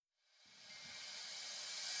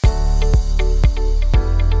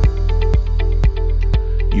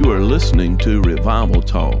listening to Revival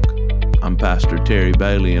Talk. I'm Pastor Terry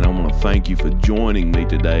Bailey, and I want to thank you for joining me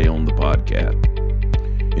today on the podcast.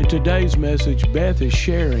 In today's message, Beth is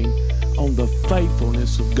sharing on the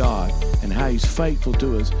faithfulness of God and how He's faithful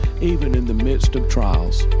to us even in the midst of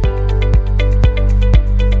trials.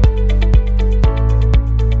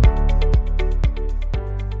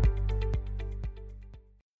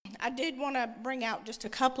 I did want to bring out just a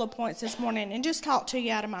couple of points this morning and just talk to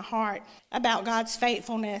you out of my heart about God's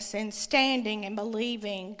faithfulness and standing and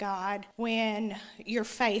believing God when you're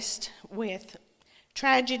faced with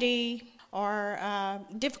tragedy or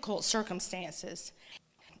difficult circumstances.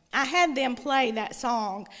 I had them play that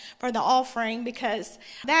song for the offering because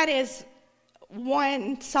that is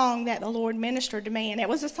one song that the Lord ministered to me, and it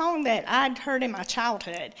was a song that I'd heard in my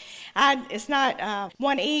childhood. It's not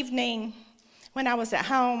one evening when I was at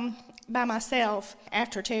home by myself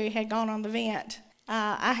after Terry had gone on the vent.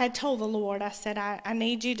 I had told the Lord, I said, I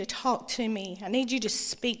need you to talk to me. I need you to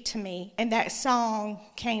speak to me. And that song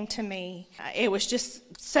came to me. It was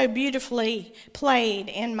just so beautifully played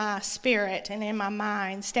in my spirit and in my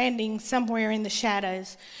mind. Standing somewhere in the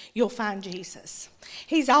shadows, you'll find Jesus.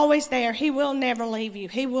 He's always there. He will never leave you.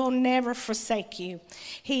 He will never forsake you.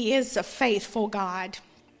 He is a faithful God.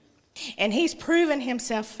 And He's proven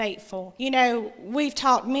Himself faithful. You know, we've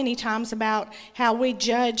talked many times about how we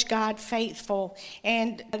judge God faithful.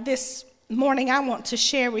 And this morning I want to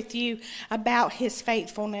share with you about His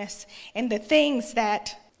faithfulness and the things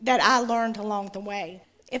that I learned along the way.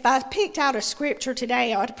 If I picked out a scripture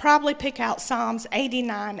today, I'd probably pick out Psalms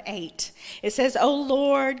 89:8. It says, "O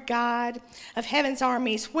Lord God of heaven's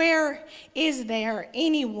armies, where is there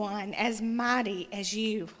anyone as mighty as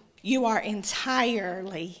you? You are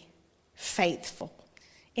entirely faithful,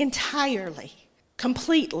 entirely,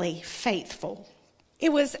 completely faithful."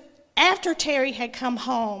 It was after Terry had come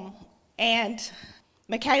home and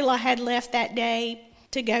Michaela had left that day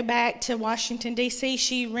to go back to Washington, D.C.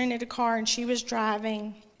 She rented a car and she was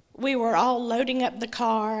driving. We were all loading up the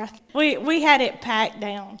car. We had it packed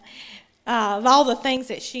down of all the things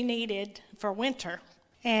that she needed for winter.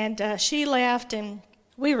 And she left, and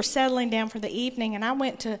we were settling down for the evening, and I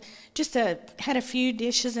went to had a few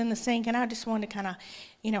dishes in the sink, and I just wanted to kind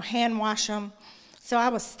of, hand wash them. So I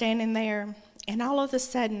was standing there, and all of a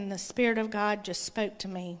sudden, the Spirit of God just spoke to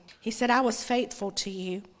me. He said, "I was faithful to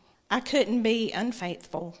you. I couldn't be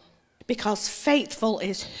unfaithful, because faithful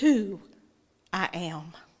is who I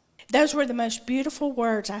am." Those were the most beautiful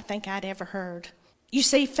words I think I'd ever heard. You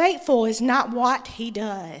see, faithful is not what He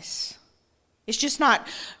does. It's just not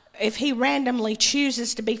if He randomly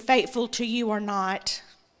chooses to be faithful to you or not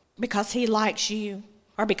because He likes you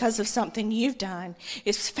or because of something you've done.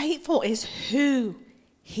 It's faithful is who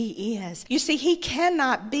He is. You see, He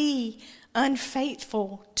cannot be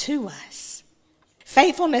unfaithful to us.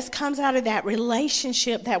 Faithfulness comes out of that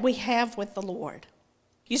relationship that we have with the Lord.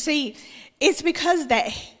 You see, it's because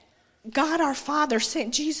that God our Father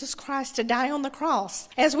sent Jesus Christ to die on the cross.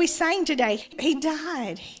 As we sang today, He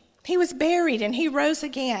died. He was buried and He rose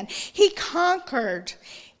again. He conquered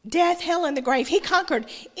death, hell, and the grave. He conquered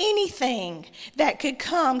anything that could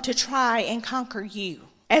come to try and conquer you.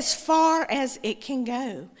 As far as it can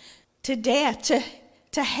go, to death,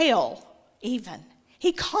 to hell even.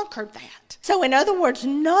 He conquered that. So in other words,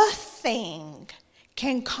 nothing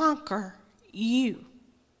can conquer you.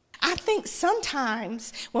 I think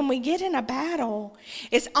sometimes when we get in a battle,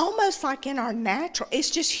 it's almost like in our natural,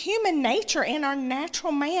 it's just human nature in our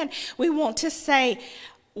natural man. We want to say,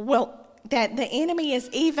 well, that the enemy is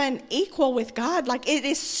even equal with God. Like it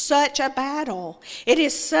is such a battle. It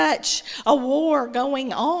is such a war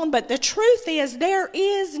going on. But the truth is there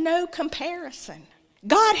is no comparison.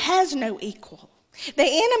 God has no equal. The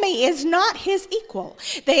enemy is not His equal.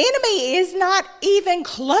 The enemy is not even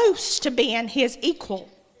close to being His equal.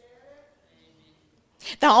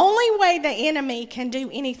 The only way the enemy can do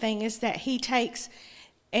anything is that he takes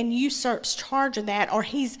and usurps charge of that, or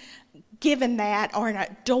he's given that, or a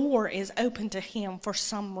door is open to him for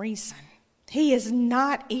some reason. He is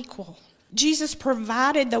not equal. Jesus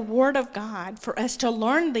provided the Word of God for us to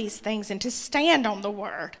learn these things and to stand on the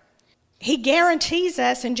Word. He guarantees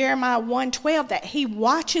us in Jeremiah 1:12 that He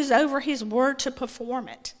watches over His Word to perform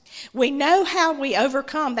it. We know how we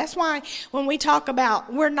overcome. That's why when we talk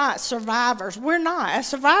about we're not survivors, we're not. A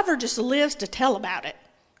survivor just lives to tell about it.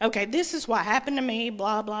 Okay, this is what happened to me,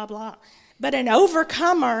 blah, blah, blah. But an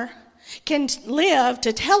overcomer can live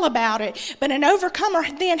to tell about it, but an overcomer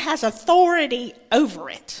then has authority over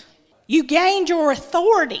it. You gained your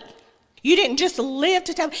authority. You didn't just live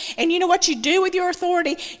to tell. And you know what you do with your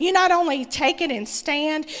authority? You not only take it and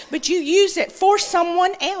stand, but you use it for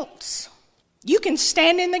someone else. You can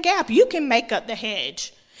stand in the gap. You can make up the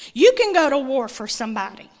hedge. You can go to war for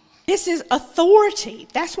somebody. This is authority.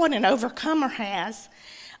 That's what an overcomer has,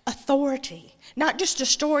 authority. Not just a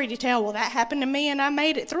story to tell, well, that happened to me and I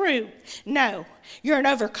made it through. No, you're an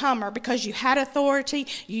overcomer because you had authority,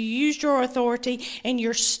 you used your authority, and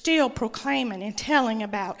you're still proclaiming and telling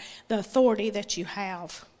about the authority that you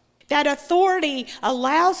have. That authority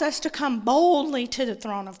allows us to come boldly to the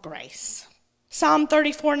throne of grace. Psalm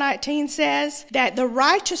 34:19 says that the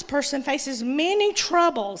righteous person faces many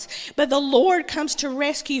troubles, but the Lord comes to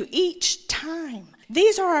rescue each time.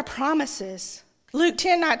 These are our promises. Luke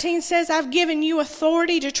 10:19 says, I've given you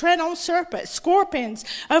authority to tread on serpents, scorpions,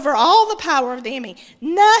 over all the power of the enemy.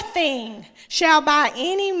 Nothing shall by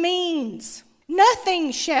any means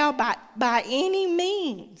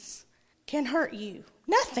can hurt you.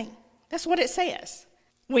 Nothing. That's what it says.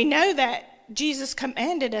 We know that Jesus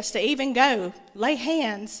commanded us to even go lay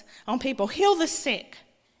hands on people, heal the sick,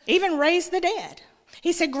 even raise the dead.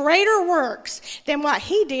 He said greater works than what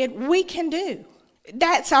he did we can do.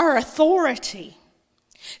 That's our authority.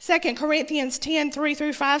 2 Corinthians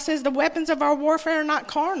 10:3-5 says the weapons of our warfare are not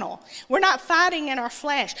carnal. We're not fighting in our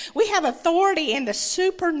flesh. We have authority in the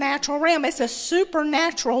supernatural realm. It's a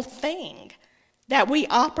supernatural thing that we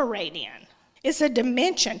operate in. It's a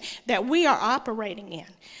dimension that we are operating in.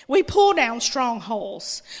 We pull down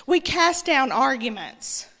strongholds. We cast down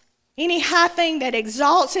arguments. Any high thing that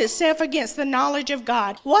exalts itself against the knowledge of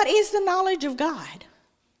God. What is the knowledge of God?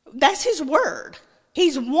 That's his word.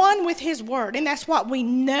 He's one with his word, and that's what we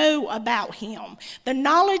know about him. The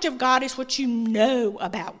knowledge of God is what you know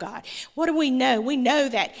about God. What do we know? We know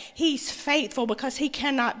that he's faithful because he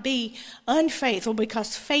cannot be unfaithful,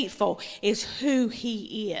 because faithful is who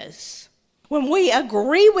he is. When we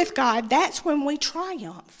agree with God, that's when we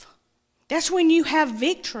triumph. That's when you have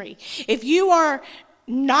victory. If you are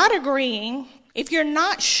not agreeing, if you're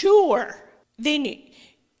not sure, then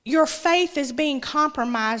your faith is being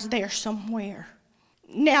compromised there somewhere.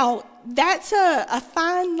 Now, that's a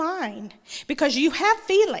fine line, because you have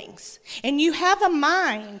feelings and you have a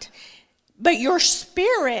mind, but your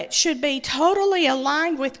spirit should be totally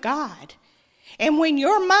aligned with God. And when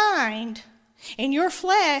your mind and your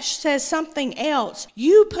flesh says something else,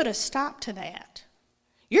 you put a stop to that.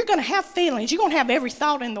 You're going to have feelings. You're going to have every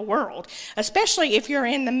thought in the world, especially if you're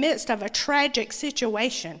in the midst of a tragic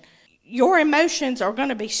situation. Your emotions are going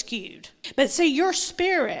to be skewed. But see, your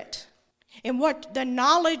spirit and what the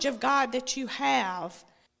knowledge of God that you have,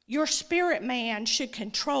 your spirit man should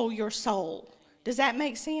control your soul. Does that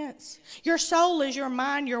make sense? Your soul is your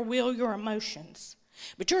mind, your will, your emotions.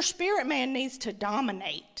 But your spirit man needs to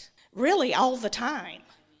dominate, really all the time,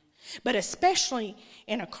 but especially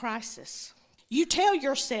in a crisis. You tell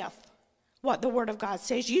yourself what the Word of God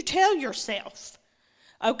says. You tell yourself,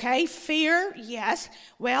 okay, fear, yes,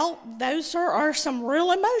 well, those are some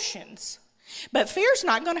real emotions. But fear's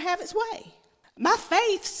not going to have its way. My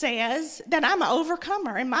faith says that I'm an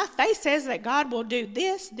overcomer, and my faith says that God will do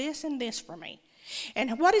this, this, and this for me.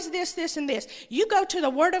 And what is this, this, and this? You go to the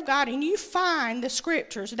Word of God and you find the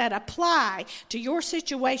scriptures that apply to your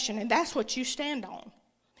situation, and that's what you stand on.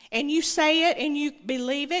 And you say it, and you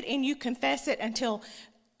believe it, and you confess it until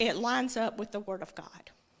it lines up with the Word of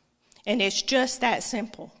God. And it's just that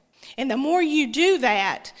simple. And the more you do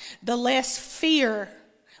that, the less fear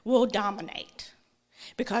will dominate,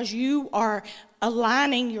 because you are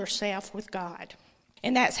aligning yourself with God.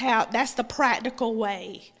 And that's the practical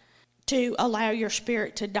way to allow your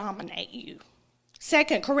spirit to dominate you.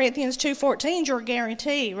 2 Corinthians 2:14 is your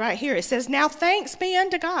guarantee right here. It says, now thanks be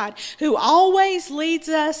unto God, who always leads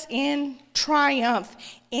us in triumph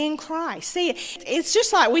in Christ. See, it's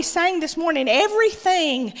just like we sang this morning.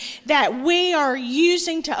 Everything that we are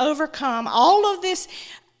using to overcome, all of this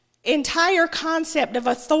entire concept of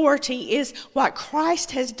authority is what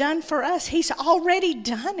Christ has done for us. He's already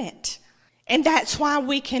done it. And that's why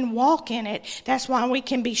we can walk in it. That's why we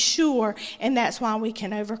can be sure. And that's why we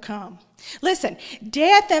can overcome. Listen,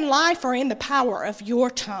 death and life are in the power of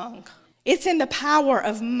your tongue. It's in the power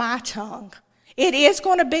of my tongue. It is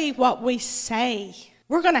going to be what we say.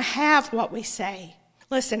 We're going to have what we say.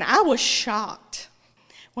 Listen, I was shocked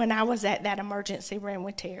when I was at that emergency room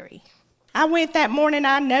with Terry. I went that morning,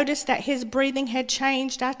 I noticed that his breathing had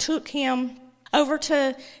changed. I took him over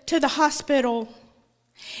to the hospital,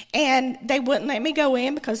 and they wouldn't let me go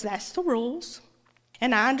in because that's the rules.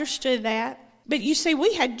 And I understood that. But you see,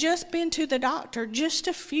 we had just been to the doctor just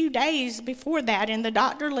a few days before that, and the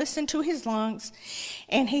doctor listened to his lungs,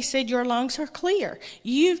 and he said, your lungs are clear.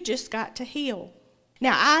 You've just got to heal.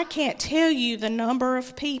 Now, I can't tell you the number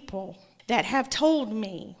of people that have told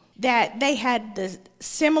me that they had the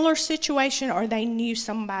similar situation or they knew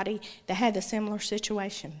somebody that had the similar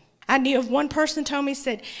situation. I knew of one person told me,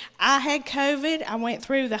 said, I had COVID. I went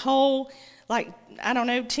through the whole,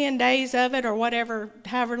 10 days of it or whatever,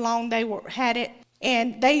 however long they had it.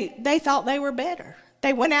 And they thought they were better.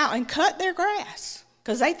 They went out and cut their grass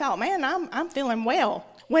because they thought, man, I'm feeling well.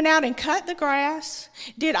 Went out and cut the grass,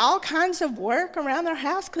 did all kinds of work around their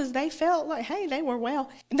house because they felt like, hey, they were well.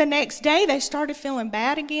 The next day, they started feeling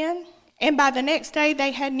bad again. And by the next day,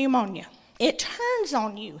 they had pneumonia. It turns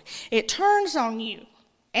on you. It turns on you.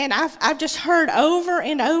 And I've just heard over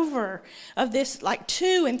and over of this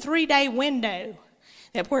 2 and 3 day window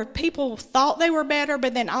that where people thought they were better,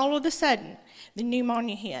 but then all of a sudden, the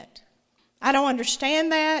pneumonia hit. I don't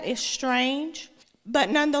understand that. It's strange. But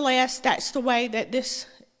nonetheless, that's the way that this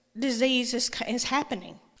disease is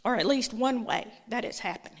happening, or at least one way that it's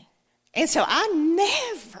happening. And so I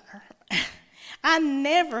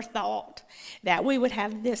never thought that we would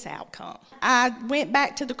have this outcome. I went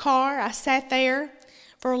back to the car. I sat there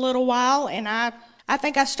for a little while, and I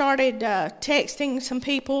think I started texting some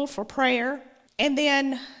people for prayer. And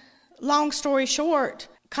then, long story short,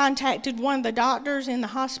 contacted one of the doctors in the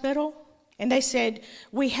hospital, and they said,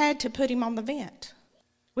 we had to put him on the vent.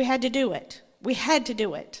 We had to do it. We had to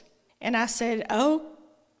do it. And I said, oh,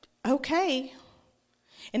 okay.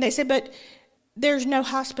 And they said, but there's no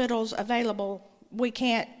hospitals available. We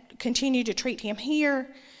can't continue to treat him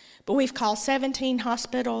here, but we've called 17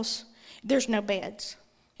 hospitals. There's no beds.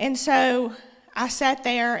 And so I sat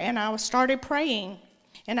there and I started praying.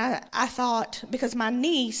 And I thought, because my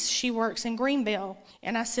niece, she works in Greenville,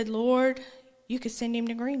 and I said, Lord, you could send him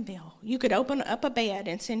to Greenville. You could open up a bed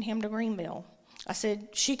and send him to Greenville. I said,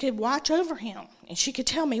 she could watch over him, and she could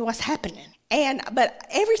tell me what's happening. But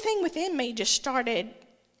everything within me just started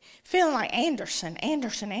feeling like Anderson.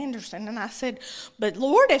 And I said, but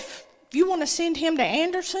Lord, if you want to send him to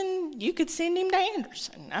Anderson, you could send him to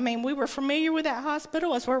Anderson. I mean, we were familiar with that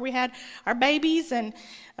hospital. That's where we had our babies, and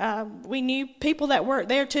we knew people that worked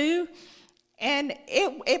there too. And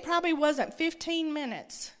it probably wasn't 15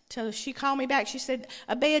 minutes till she called me back. She said,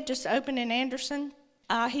 a bed just opened in Anderson.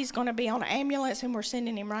 He's going to be on an ambulance, and we're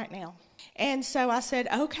sending him right now. And so I said,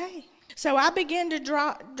 okay. So I began to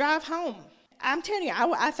drive home. I'm telling you,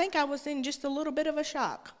 I think I was in just a little bit of a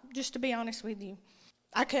shock, just to be honest with you.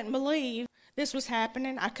 I couldn't believe this was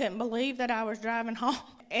happening. I couldn't believe that I was driving home.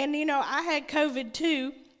 And, I had COVID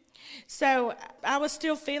too, so I was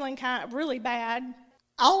still feeling kind of really bad.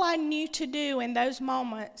 All I knew to do in those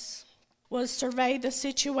moments was survey the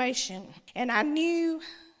situation. And I knew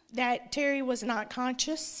that Terry was not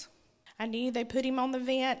conscious. I knew they put him on the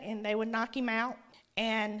vent and they would knock him out.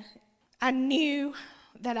 And I knew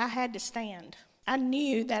that I had to stand. I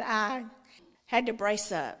knew that I had to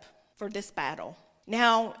brace up for this battle.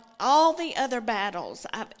 Now, all the other battles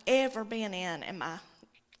I've ever been in my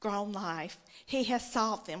grown life, he has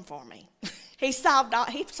solved them for me. He solves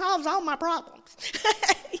all my problems.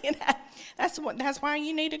 That's why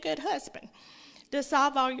you need a good husband, to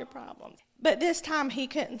solve all your problems. But this time he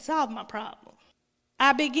couldn't solve my problem.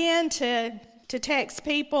 I began to text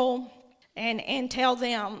people and tell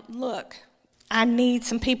them, look, I need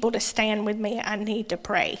some people to stand with me. I need to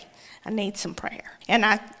pray. I need some prayer. And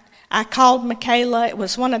I called Michaela. It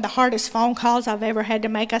was one of the hardest phone calls I've ever had to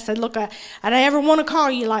make. I said, look, I don't ever want to call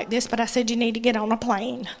you like this, but I said, you need to get on a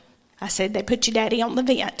plane. I said, they put your daddy on the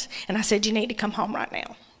vent. And I said, you need to come home right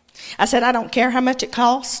now. I said, I don't care how much it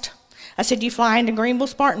costs. I said, you fly into Greenville,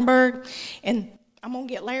 Spartanburg, and I'm going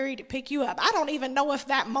to get Larry to pick you up. I don't even know if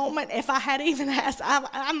that moment, if I had even asked,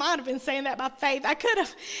 I might have been saying that by faith. I could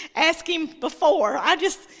have asked him before. I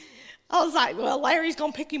was like, well, Larry's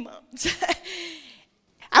going to pick him up.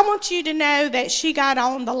 I want you to know that she got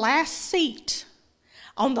on the last seat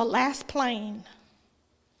on the last plane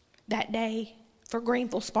that day for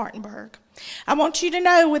Greenville, Spartanburg. I want you to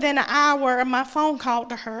know within an hour of my phone call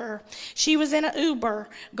to her, she was in an Uber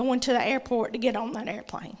going to the airport to get on that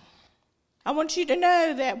airplane. I want you to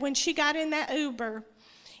know that when she got in that Uber,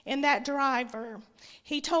 and that driver,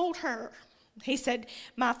 he told her, he said,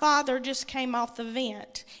 my father just came off the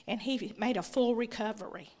vent and he made a full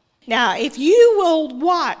recovery. Now, if you will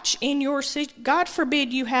watch in your, God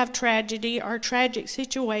forbid you have tragedy or a tragic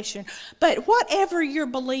situation, but whatever you're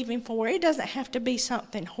believing for, it doesn't have to be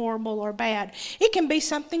something horrible or bad. It can be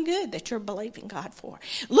something good that you're believing God for.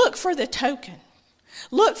 Look for the token.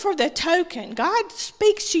 Look for the token. God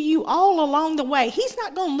speaks to you all along the way. He's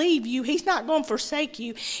not going to leave you. He's not going to forsake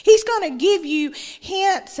you. He's going to give you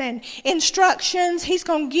hints and instructions. He's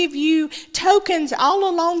going to give you tokens all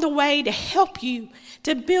along the way to help you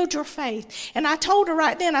to build your faith. And I told her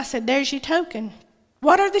right then, I said, there's your token.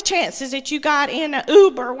 What are the chances that you got in an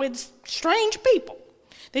Uber with strange people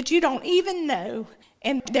that you don't even know,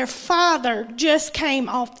 and their father just came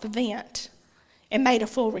off the vent and made a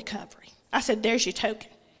full recovery? I said, there's your token.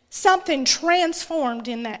 Something transformed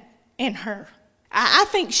in her. I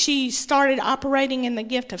think she started operating in the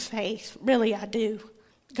gift of faith. Really, I do.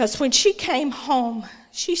 Because when she came home,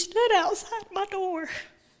 she stood outside my door.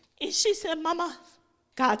 And she said, Mama,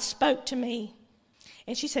 God spoke to me.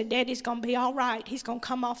 And she said, Daddy's going to be all right. He's going to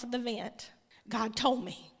come off of the vent. God told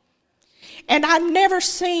me. And I've never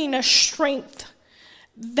seen a strength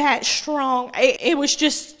that strong.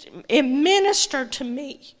 It ministered to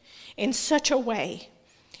me in such a way.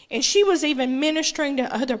 And she was even ministering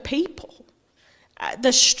to other people.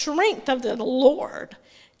 The strength of the Lord,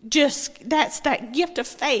 that's that gift of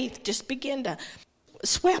faith just began to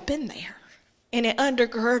sweep in there. And it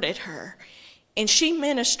undergirded her. And she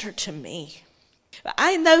ministered to me.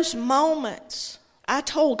 In those moments, I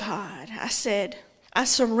told God, I said, I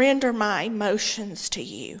surrender my emotions to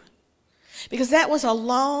you. Because that was a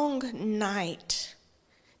long night,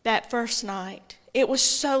 that first night. It was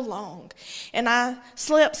so long. And I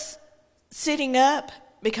slept sitting up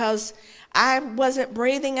because I wasn't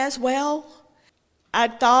breathing as well. I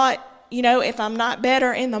thought, if I'm not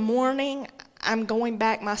better in the morning, I'm going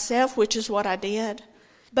back myself, which is what I did.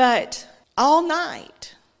 But all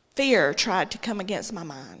night, fear tried to come against my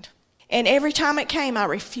mind. And every time it came, I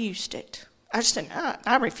refused it. I just said,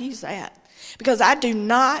 I refuse that. Because I do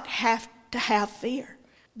not have to have fear.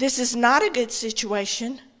 This is not a good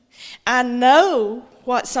situation. I know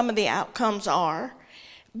what some of the outcomes are,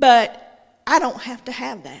 but I don't have to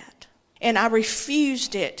have that. And I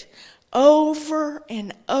refused it over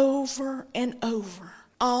and over and over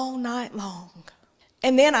all night long.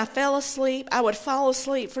 And then I fell asleep. I would fall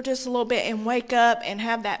asleep for just a little bit and wake up and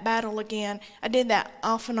have that battle again. I did that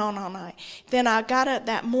off and on all night. Then I got up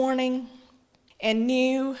that morning and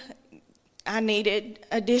knew I needed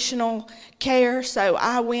additional care, so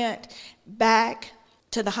I went back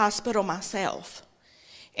to the hospital myself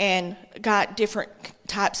and got different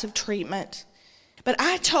types of treatment. But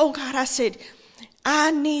I told God, I said,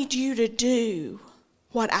 I need you to do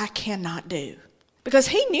what I cannot do. Because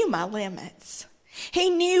he knew my limits. He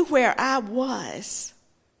knew where I was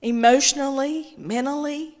emotionally,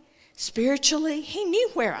 mentally, spiritually. He knew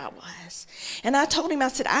where I was. And I told him, I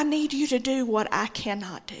said, I need you to do what I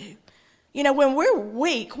cannot do. When we're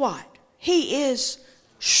weak, what? He is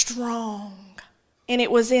strong. And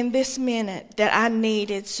it was in this minute that I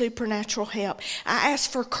needed supernatural help. I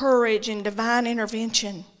asked for courage and divine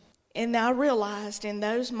intervention. And I realized in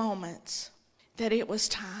those moments that it was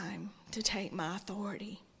time to take my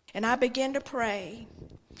authority. And I began to pray.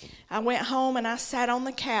 I went home and I sat on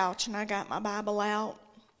the couch and I got my Bible out.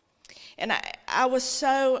 And I was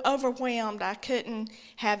so overwhelmed I couldn't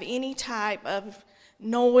have any type of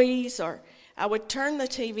noise, or I would turn the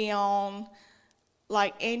TV on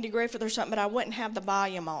like Andy Griffith or something, but I wouldn't have the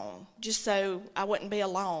volume on just so I wouldn't be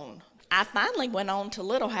alone. I finally went on to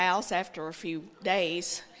Little House after a few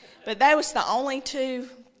days, but that was the only 2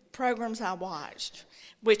 programs I watched,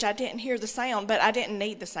 which I didn't hear the sound, but I didn't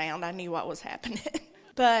need the sound. I knew what was happening.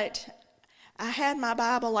 But I had my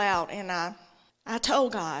Bible out and I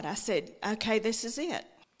told God, I said, okay, this is it.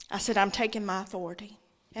 I said, I'm taking my authority.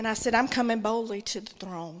 And I said, I'm coming boldly to the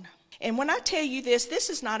throne. And when I tell you this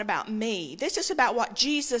is not about me. This is about what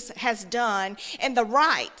Jesus has done and the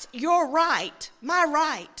right, your right, my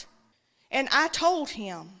right. And I told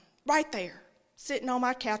him right there, sitting on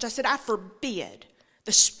my couch, I said, I forbid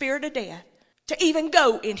the spirit of death to even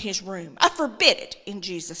go in his room. I forbid it in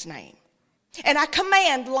Jesus' name. And I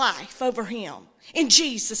command life over him in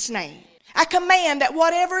Jesus' name. I command that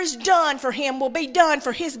whatever is done for him will be done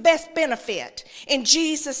for his best benefit in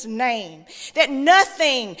Jesus' name. That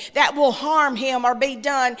nothing that will harm him or be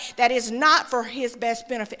done that is not for his best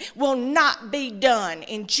benefit will not be done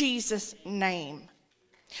in Jesus' name.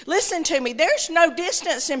 Listen to me, there's no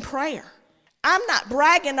distance in prayer. I'm not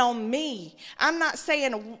bragging on me. I'm not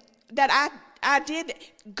saying that I did.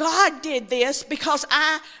 God did this because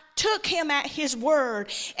I took him at his word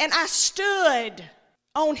and I stood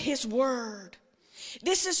on his word.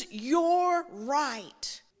 This is your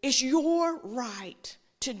right. It's your right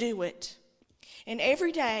to do it. And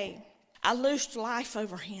every day I loosed life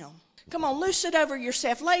over him. Come on, loose it over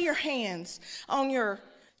yourself. Lay your hands on your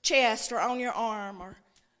chest or on your arm, or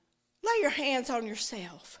lay your hands on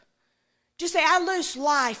yourself. Just say, I loose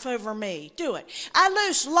life over me. Do it. I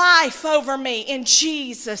loose life over me in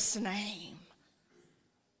Jesus' name.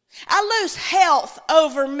 I lose health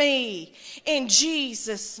over me in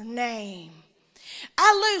Jesus' name.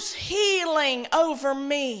 I lose healing over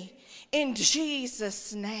me in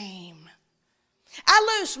Jesus' name.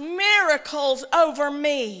 I loose miracles over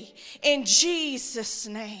me in Jesus'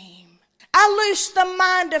 name. I loose the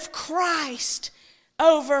mind of Christ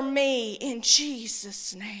over me in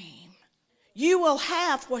Jesus' name. You will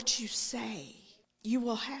have what you say. You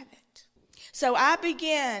will have it. So I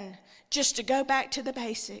began just to go back to the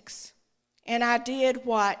basics. And I did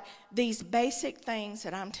what these basic things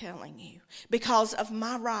that I'm telling you because of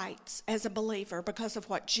my rights as a believer, because of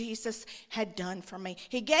what Jesus had done for me.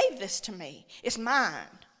 He gave this to me. It's mine.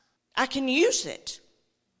 I can use it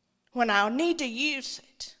when I need to use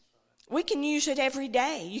it. We can use it every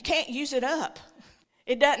day. You can't use it up.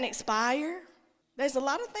 It doesn't expire. There's a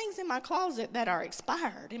lot of things in my closet that are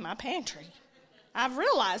expired in my pantry. I've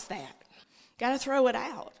realized that. Got to throw it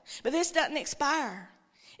out. But this doesn't expire.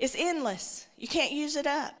 It's endless. You can't use it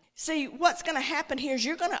up. See, what's going to happen here is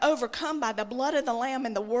you're going to overcome by the blood of the Lamb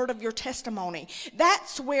and the word of your testimony.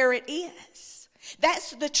 That's where it is.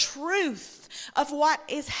 That's the truth of what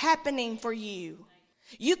is happening for you.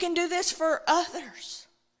 You can do this for others.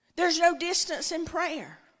 There's no distance in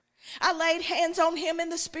prayer. I laid hands on him in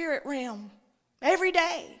the spirit realm every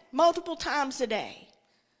day, multiple times a day.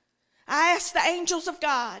 I asked the angels of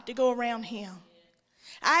God to go around him.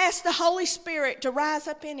 I asked the Holy Spirit to rise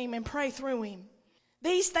up in him and pray through him.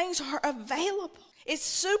 These things are available. It's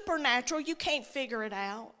supernatural. You can't figure it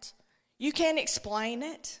out. You can't explain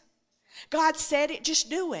it. God said it, just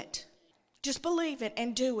do it. Just believe it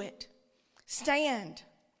and do it. Stand.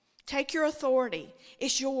 Take your authority.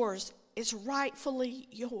 It's yours. It's rightfully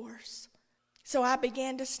yours. So I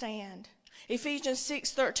began to stand. Ephesians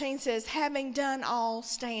 6:13 says, having done all,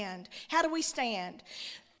 stand. How do we stand?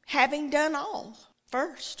 Having done all.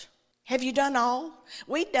 First, have you done all?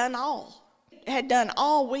 We'd done all. Had done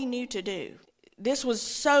all we knew to do. This was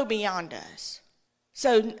so beyond us.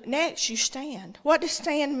 So next you stand. What does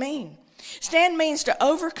stand mean? Stand means to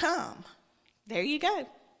overcome. There you go.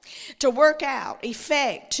 To work out,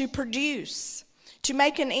 effect, to produce, to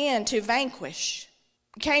make an end, to vanquish.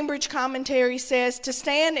 Cambridge Commentary says to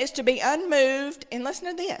stand is to be unmoved, and listen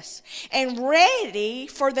to this, and ready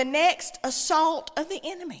for the next assault of the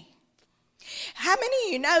enemy. How many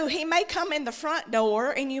of you know he may come in the front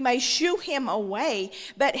door and you may shoo him away,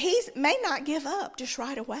 but he may not give up just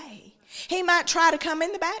right away. He might try to come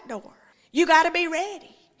in the back door. You got to be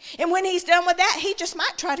ready. And when he's done with that, he just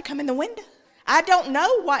might try to come in the window. I don't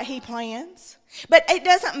know what he plans, but it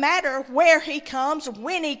doesn't matter where he comes,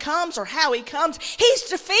 when he comes, or how he comes. He's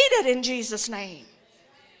defeated in Jesus' name.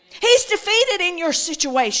 He's defeated in your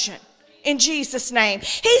situation in Jesus' name.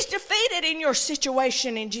 He's defeated in your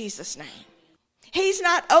situation in Jesus' name. He's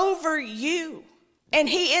not over you, and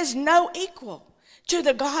he is no equal to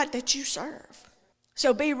the God that you serve.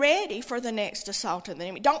 So be ready for the next assault of the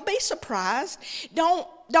enemy. Don't be surprised.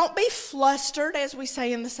 Don't be flustered, as we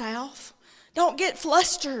say in the South. Don't get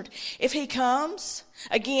flustered if he comes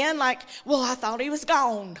again, like, well, I thought he was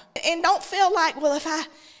gone. And don't feel like, well,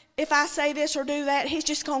 if I say this or do that, he's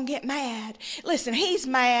just going to get mad. Listen, he's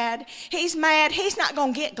mad. He's mad. He's not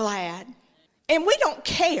going to get glad. And we don't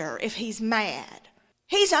care if he's mad.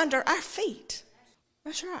 He's under our feet.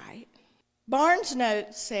 That's right. Barnes'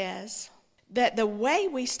 note says that the way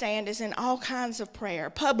we stand is in all kinds of prayer: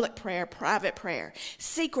 public prayer, private prayer,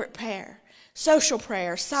 secret prayer, social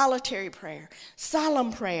prayer, solitary prayer,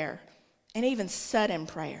 solemn prayer, and even sudden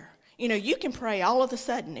prayer. You know, you can pray all of a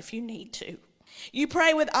sudden if you need to. You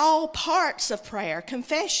pray with all parts of prayer: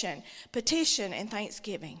 confession, petition, and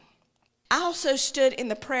thanksgiving. I also stood in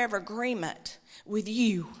the prayer of agreement with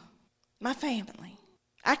you, my family.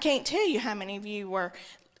 I can't tell you how many of you were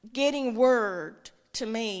getting word to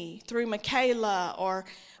me through Michaela, or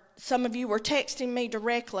some of you were texting me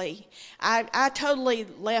directly. I totally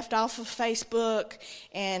left off of Facebook,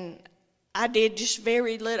 and I did just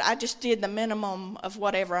very little. I just did the minimum of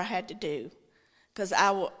whatever I had to do because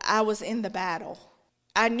I was in the battle.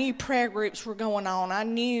 I knew prayer groups were going on. I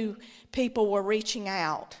knew people were reaching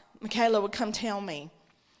out. Michaela would come tell me,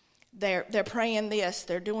 they're praying this,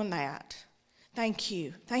 they're doing that. Thank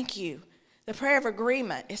you. Thank you. The prayer of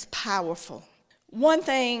agreement is powerful. One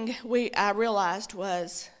thing I realized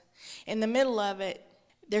was, in the middle of it,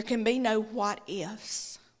 there can be no what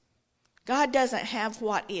ifs. God doesn't have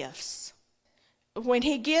what ifs. When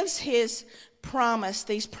he gives his promise,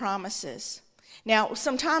 these promises. Now,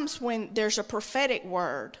 sometimes when there's a prophetic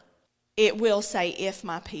word, it will say, if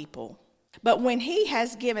my people. But when he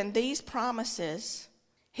has given these promises,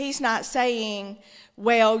 he's not saying,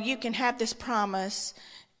 well, you can have this promise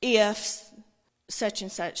if such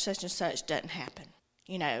and such doesn't happen.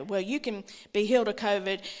 You know, well, you can be healed of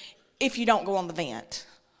COVID if you don't go on the vent.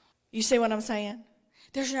 You see what I'm saying?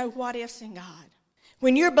 There's no what ifs in God.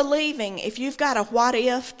 When you're believing, if you've got a what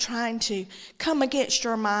if trying to come against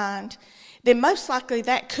your mind, then most likely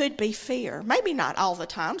that could be fear. Maybe not all the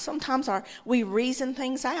time. Sometimes we reason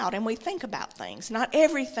things out and we think about things. Not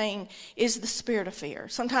everything is the spirit of fear.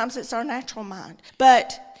 Sometimes it's our natural mind.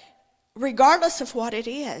 But regardless of what it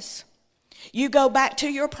is, you go back to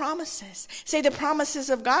your promises. See, the promises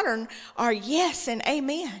of God are yes and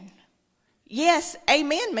amen. Yes,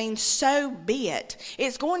 amen means so be it.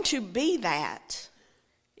 It's going to be that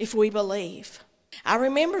if we believe. I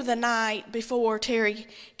remember the night before Terry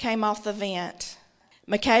came off the vent.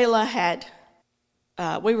 Michaela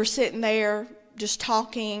we were sitting there just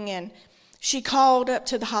talking, and she called up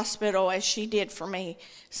to the hospital as she did for me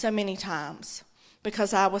so many times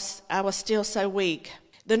because I was still so weak.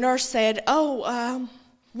 The nurse said,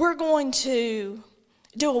 we're going to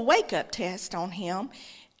do a wake-up test on him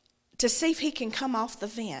to see if he can come off the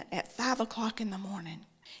vent at 5 o'clock in the morning.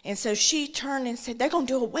 And so she turned and said, they're going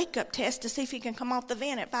to do a wake-up test to see if he can come off the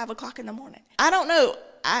vent at 5 o'clock in the morning. I don't know.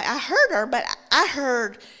 I heard her, but I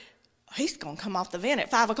heard he's going to come off the vent at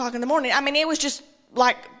 5 o'clock in the morning. I mean, it was just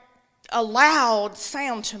like a loud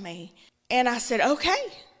sound to me. And I said, okay.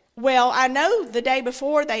 Well, I know the day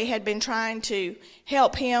before they had been trying to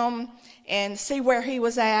help him and see where he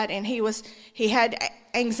was at. And he had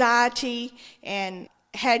anxiety and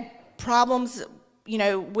had problems,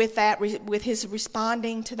 with that, with his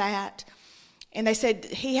responding to that. And they said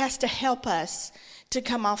he has to help us to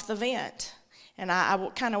come off the vent. And I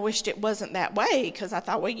kind of wished it wasn't that way, because I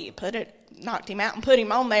thought, well, you knocked him out and put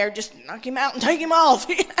him on there, just knock him out and take him off.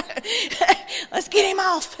 Let's get him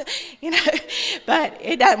off, But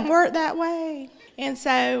it doesn't work that way. And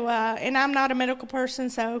so, and I'm not a medical person,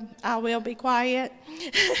 so I will be quiet.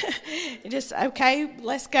 Just, okay,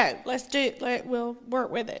 let's go. Let's do it. We'll work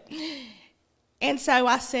with it. And so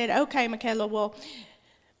I said, okay, Michaela,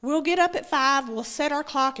 we'll get up at 5. We'll set our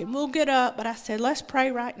clock and we'll get up. But I said, let's pray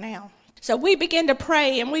right now. So we began to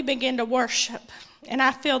pray and we began to worship. And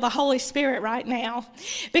I feel the Holy Spirit right now,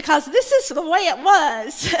 because this is the way it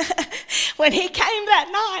was when he came that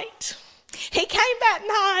night. He came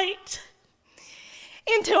that night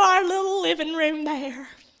into our little living room there,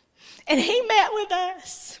 and he met with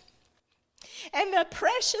us. And the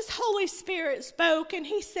precious Holy Spirit spoke, and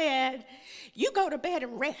he said, you go to bed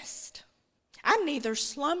and rest. I neither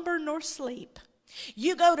slumber nor sleep.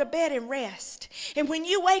 You go to bed and rest. And when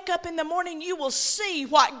you wake up in the morning, you will see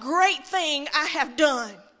what great thing I have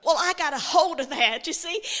done. Well, I got a hold of that, you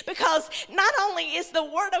see, because not only is the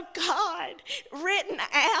Word of God written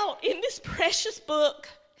out in this precious book,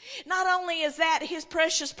 not only is that his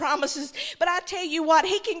precious promises, but I tell you what,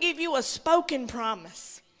 he can give you a spoken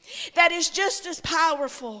promise that is just as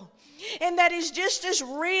powerful and that is just as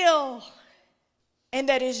real and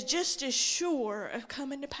that is just as sure of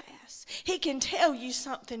coming to pass. He can tell you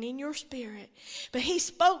something in your spirit. But he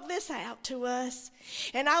spoke this out to us.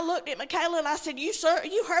 And I looked at Michaela and I said, you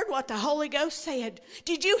heard what the Holy Ghost said.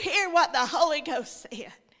 Did you hear what the Holy Ghost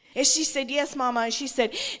said? And she said, yes, Mama. And she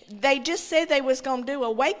said, they just said they was going to do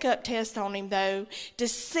a wake-up test on him, though, to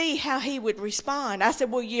see how he would respond. I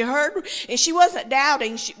said, well, you heard? And she wasn't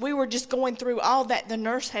doubting. We were just going through all that the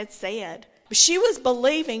nurse had said. But she was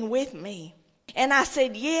believing with me. And I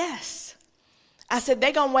said, yes. I said,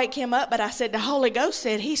 they're going to wake him up. But I said, the Holy Ghost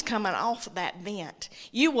said he's coming off of that vent.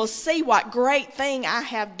 You will see what great thing I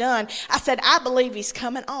have done. I said, I believe he's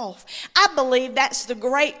coming off. I believe that's the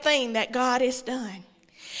great thing that God has done.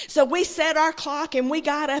 So we set our clock and we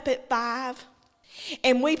got up at 5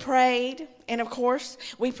 and we prayed. And of course,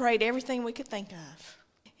 we prayed everything we could think of.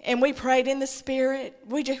 And we prayed in the Spirit.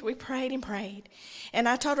 We prayed and prayed. And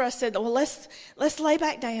I told her, I said, well, let's lay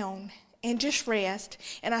back down and just rest.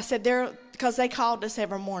 And I said, because they called us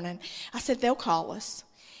every morning. I said, they'll call us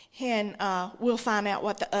and we'll find out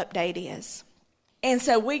what the update is. And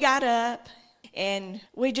so we got up and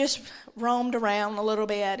we just roamed around a little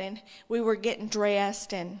bit and we were getting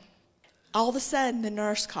dressed, and all of a sudden the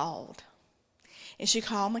nurse called. And she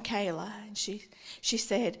called Michaela and she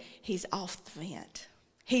said, he's off the vent.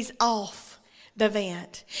 He's off the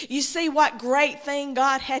vent. You see what great thing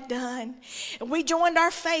God had done. We joined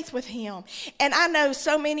our faith with him. And I know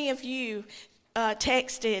so many of you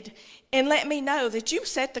texted and let me know that you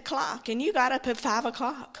set the clock and you got up at 5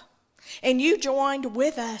 o'clock and you joined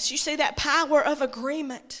with us. You see that power of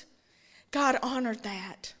agreement. God honored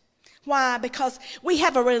that. Why? Because we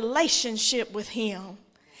have a relationship with him.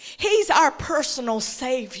 He's our personal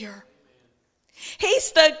Savior.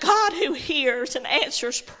 He's the God who hears and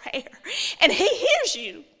answers prayer. And he hears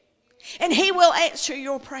you. And he will answer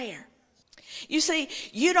your prayer. You see,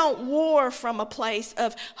 you don't war from a place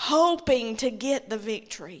of hoping to get the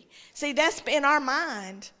victory. See, that's in our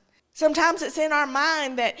mind. Sometimes it's in our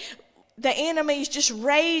mind that the enemy's just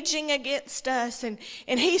raging against us, and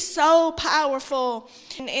he's so powerful,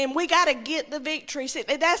 and we got to get the victory. See,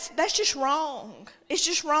 that's just wrong. It's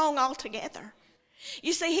just wrong altogether.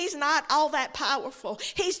 You see, he's not all that powerful.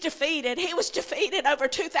 He's defeated. He was defeated over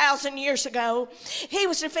 2,000 years ago. He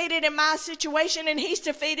was defeated in my situation, and he's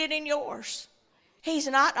defeated in yours. He's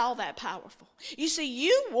not all that powerful. You see,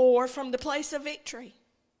 you war from the place of victory.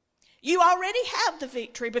 You already have the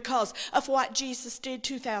victory because of what Jesus did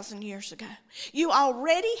 2,000 years ago. You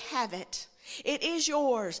already have it. It is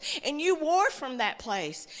yours. And you war from that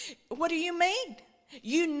place. What do you mean?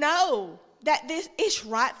 You know that this is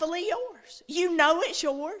rightfully yours. You know it's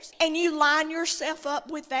yours. And you line yourself up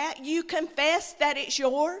with that. You confess that it's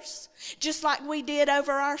yours, just like we did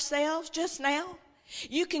over ourselves just now.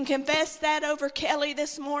 You can confess that over Kelly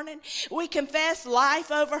this morning. We confess life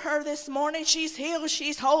over her this morning. She's healed,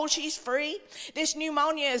 she's whole, she's free. This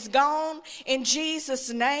pneumonia is gone in Jesus'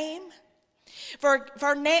 name.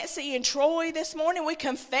 For Nancy and Troy this morning, we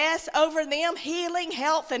confess over them healing,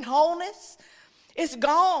 health, and wholeness. It's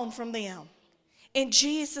gone from them in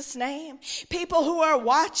Jesus' name. People who are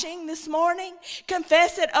watching this morning,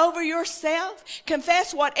 confess it over yourself.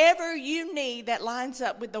 Confess whatever you need that lines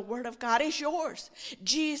up with the Word of God is yours.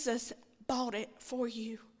 Jesus bought it for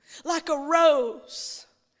you. Like a rose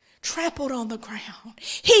trampled on the ground.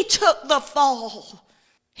 He took the fall.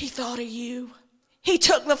 He thought of you. He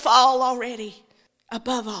took the fall already.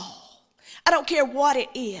 Above all. I don't care what it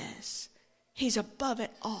is. He's above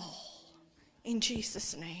it all. In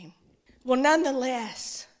Jesus' name. Well,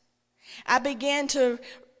 nonetheless, I began to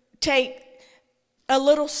take a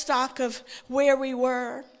little stock of where we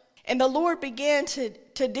were. And the Lord began to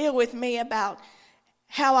deal with me about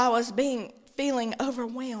how I was feeling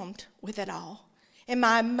overwhelmed with it all. In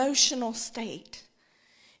my emotional state.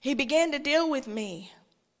 He began to deal with me.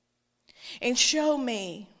 And show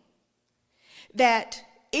me that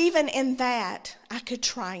even in that, I could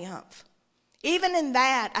triumph. Even in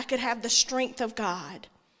that, I could have the strength of God.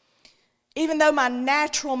 Even though my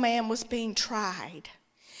natural man was being tried.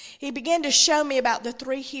 He began to show me about the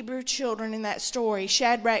 3 Hebrew children in that story,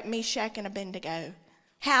 Shadrach, Meshach, and Abednego.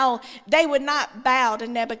 How they would not bow to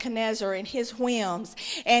Nebuchadnezzar and his whims.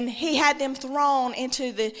 And he had them thrown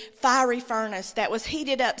into the fiery furnace that was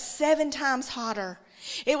heated up 7 times hotter.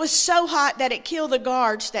 It was so hot that it killed the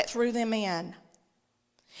guards that threw them in.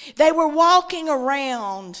 They were walking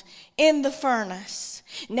around in the furnace.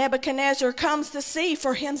 Nebuchadnezzar comes to see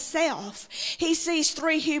for himself. He sees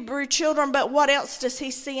 3 Hebrew children, but what else does he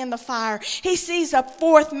see in the fire? He sees a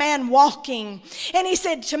 4th man walking. And he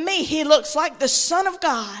said, to me, he looks like the Son of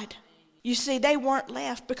God. You see, they weren't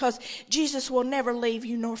left because Jesus will never leave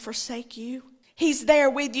you nor forsake you. He's there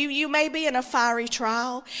with you. You may be in a fiery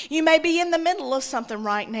trial. You may be in the middle of something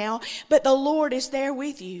right now, but the Lord is there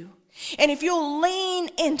with you. And if you'll lean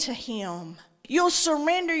into Him, you'll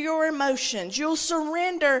surrender your emotions. You'll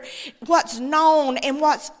surrender what's known and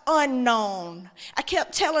what's unknown. I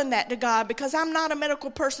kept telling that to God because I'm not a medical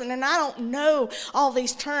person and I don't know all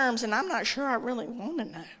these terms and I'm not sure I really want to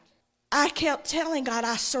know. I kept telling God,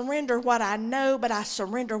 I surrender what I know, but I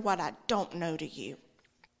surrender what I don't know to you.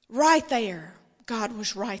 Right there, God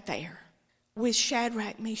was right there with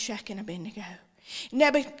Shadrach, Meshach, and Abednego.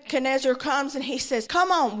 Nebuchadnezzar comes and he says,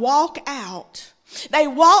 come on, walk out. They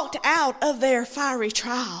walked out of their fiery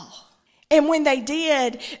trial. And when they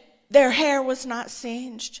did, their hair was not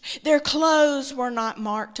singed. Their clothes were not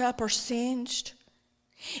marked up or singed.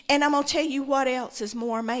 And I'm going to tell you what else is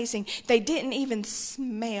more amazing. They didn't even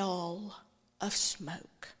smell of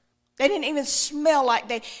smoke. They didn't even smell like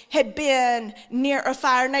they had been near a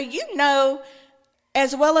fire. Now, you know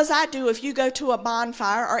as well as I do, if you go to a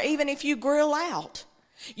bonfire or even if you grill out,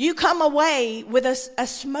 you come away with a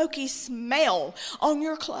smoky smell on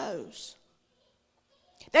your clothes.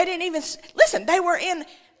 They didn't even, listen, they were in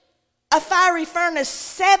a fiery furnace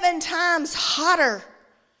 7 times hotter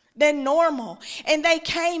than normal. And they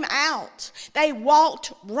came out. They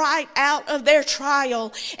walked right out of their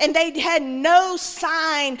trial. And they had no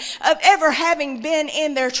sign of ever having been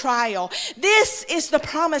in their trial. This is the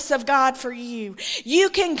promise of God for you. You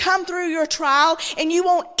can come through your trial and you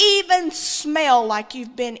won't even smell like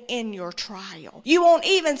you've been in your trial. You won't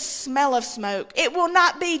even smell of smoke. It will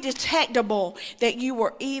not be detectable that you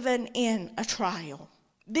were even in a trial.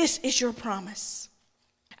 This is your promise.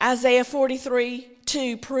 Isaiah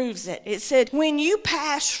 43:2 proves it. It said, when you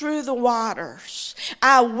pass through the waters,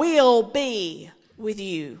 I will be with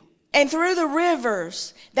you. And through the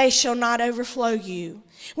rivers, they shall not overflow you.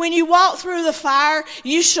 When you walk through the fire,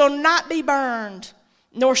 you shall not be burned,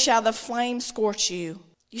 nor shall the flame scorch you.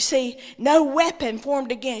 You see, no weapon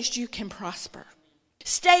formed against you can prosper.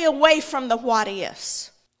 Stay away from the what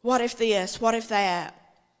ifs. What if this? What if that?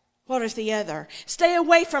 What if the other? Stay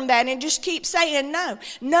away from that and just keep saying no.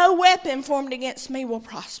 No weapon formed against me will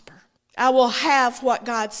prosper. I will have what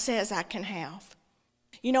God says I can have.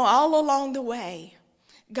 You know, all along the way,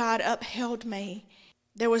 God upheld me.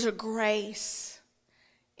 There was a grace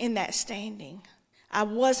in that standing. I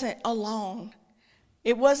wasn't alone.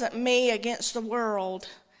 It wasn't me against the world.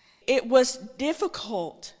 It was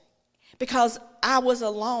difficult because I was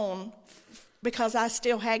alone, because I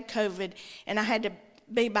still had COVID and I had to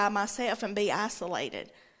be by myself and be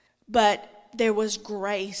isolated. But there was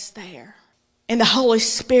grace there. And the Holy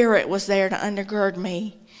Spirit was there to undergird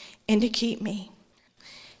me and to keep me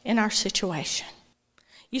in our situation.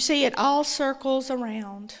 You see, it all circles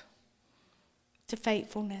around to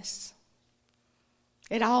faithfulness.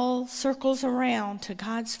 It all circles around to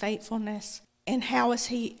God's faithfulness. And how is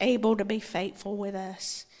He able to be faithful with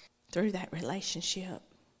us through that relationship?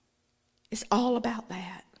 It's all about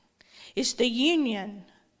that. It's the union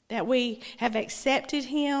that we have accepted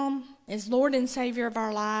Him as Lord and Savior of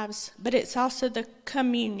our lives, but it's also the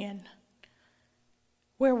communion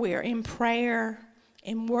where we're in prayer,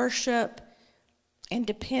 in worship, and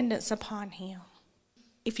dependence upon Him.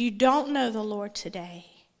 If you don't know the Lord today,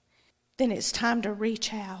 then it's time to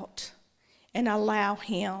reach out and allow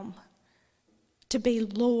Him to be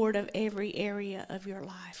Lord of every area of your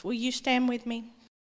life. Will you stand with me?